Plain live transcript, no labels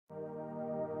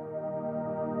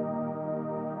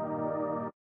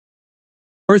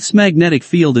Earth's magnetic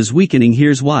field is weakening.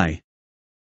 Here's why.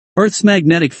 Earth's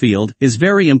magnetic field is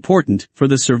very important for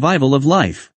the survival of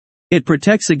life. It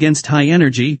protects against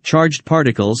high-energy, charged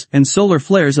particles and solar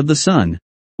flares of the sun.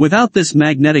 Without this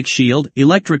magnetic shield,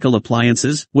 electrical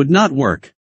appliances would not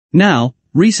work. Now,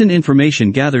 recent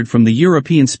information gathered from the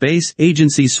European Space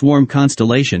Agency's Swarm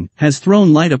constellation has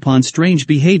thrown light upon strange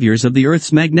behaviors of the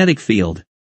Earth's magnetic field.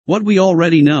 What we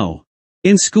already know.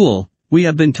 In school, we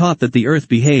have been taught that the Earth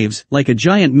behaves like a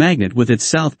giant magnet with its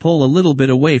south pole a little bit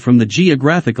away from the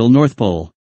geographical North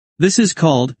Pole. This is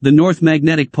called the North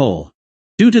Magnetic Pole.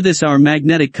 Due to this, our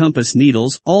magnetic compass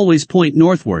needles always point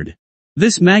northward.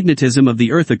 This magnetism of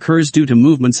the Earth occurs due to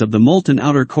movements of the molten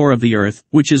outer core of the Earth,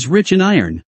 which is rich in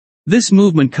iron. This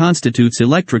movement constitutes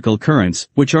electrical currents,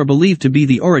 which are believed to be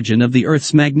the origin of the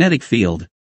Earth's magnetic field.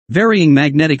 Varying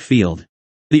magnetic field.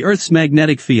 The Earth's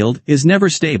magnetic field is never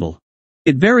stable.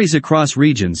 It varies across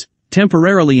regions,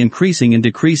 temporarily increasing and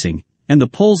decreasing, and the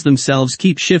poles themselves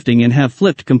keep shifting and have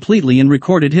flipped completely in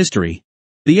recorded history.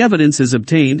 The evidence is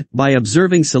obtained by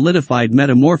observing solidified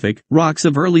metamorphic rocks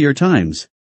of earlier times.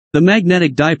 The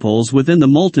magnetic dipoles within the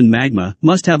molten magma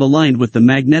must have aligned with the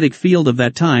magnetic field of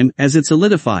that time as it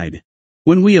solidified.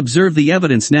 When we observe the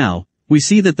evidence now, we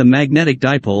see that the magnetic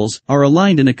dipoles are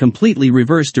aligned in a completely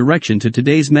reverse direction to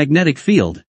today's magnetic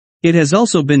field. It has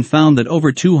also been found that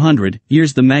over 200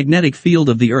 years the magnetic field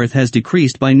of the Earth has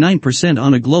decreased by 9%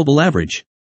 on a global average.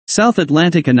 South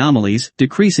Atlantic anomalies,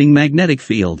 decreasing magnetic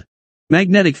field.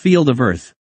 Magnetic field of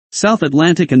Earth. South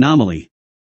Atlantic anomaly.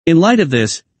 In light of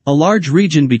this, a large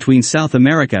region between South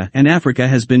America and Africa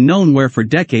has been known where for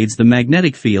decades the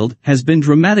magnetic field has been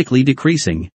dramatically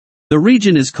decreasing. The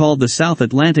region is called the South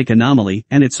Atlantic anomaly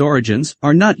and its origins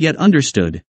are not yet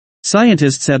understood.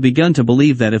 Scientists have begun to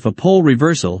believe that if a pole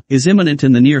reversal is imminent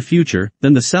in the near future,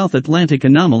 then the South Atlantic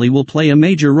anomaly will play a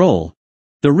major role.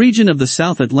 The region of the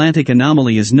South Atlantic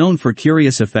anomaly is known for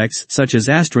curious effects such as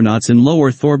astronauts in low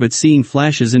Earth orbit seeing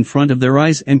flashes in front of their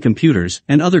eyes and computers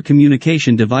and other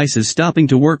communication devices stopping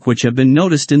to work, which have been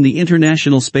noticed in the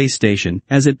International Space Station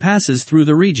as it passes through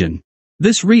the region.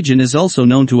 This region is also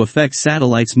known to affect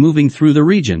satellites moving through the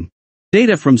region.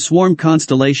 Data from Swarm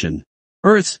constellation.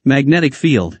 Earth's magnetic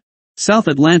field. South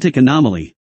Atlantic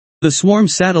anomaly. The Swarm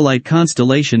satellite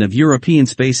constellation of European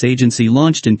Space Agency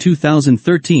launched in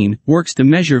 2013 works to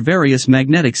measure various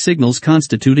magnetic signals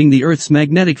constituting the Earth's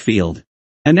magnetic field.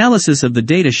 Analysis of the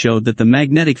data showed that the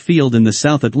magnetic field in the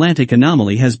South Atlantic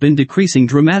anomaly has been decreasing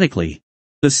dramatically.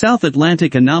 The South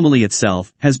Atlantic anomaly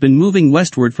itself has been moving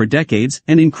westward for decades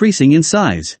and increasing in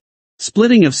size.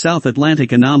 Splitting of South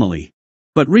Atlantic anomaly.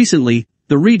 But recently,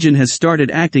 the region has started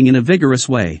acting in a vigorous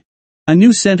way. A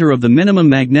new center of the minimum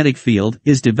magnetic field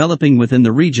is developing within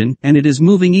the region and it is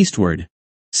moving eastward.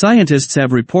 Scientists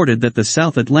have reported that the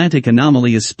South Atlantic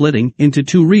anomaly is splitting into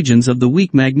two regions of the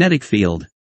weak magnetic field.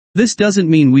 This doesn't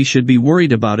mean we should be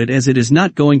worried about it, as it is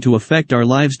not going to affect our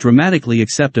lives dramatically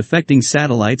except affecting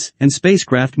satellites and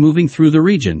spacecraft moving through the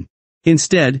region.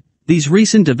 Instead, these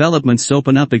recent developments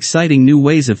open up exciting new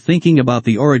ways of thinking about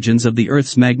the origins of the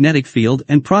Earth's magnetic field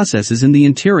and processes in the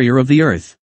interior of the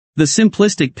Earth. The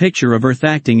simplistic picture of Earth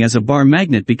acting as a bar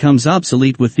magnet becomes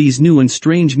obsolete with these new and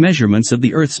strange measurements of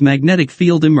the Earth's magnetic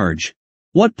field emerge.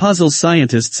 What puzzles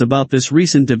scientists about this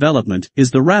recent development is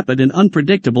the rapid and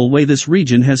unpredictable way this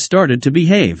region has started to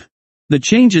behave. The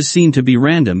changes seem to be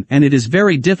random, and it is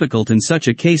very difficult in such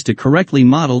a case to correctly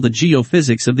model the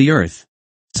geophysics of the Earth.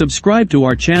 Subscribe to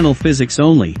our channel Physics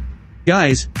Only.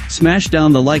 Guys, smash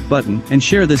down the like button and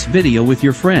share this video with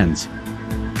your friends.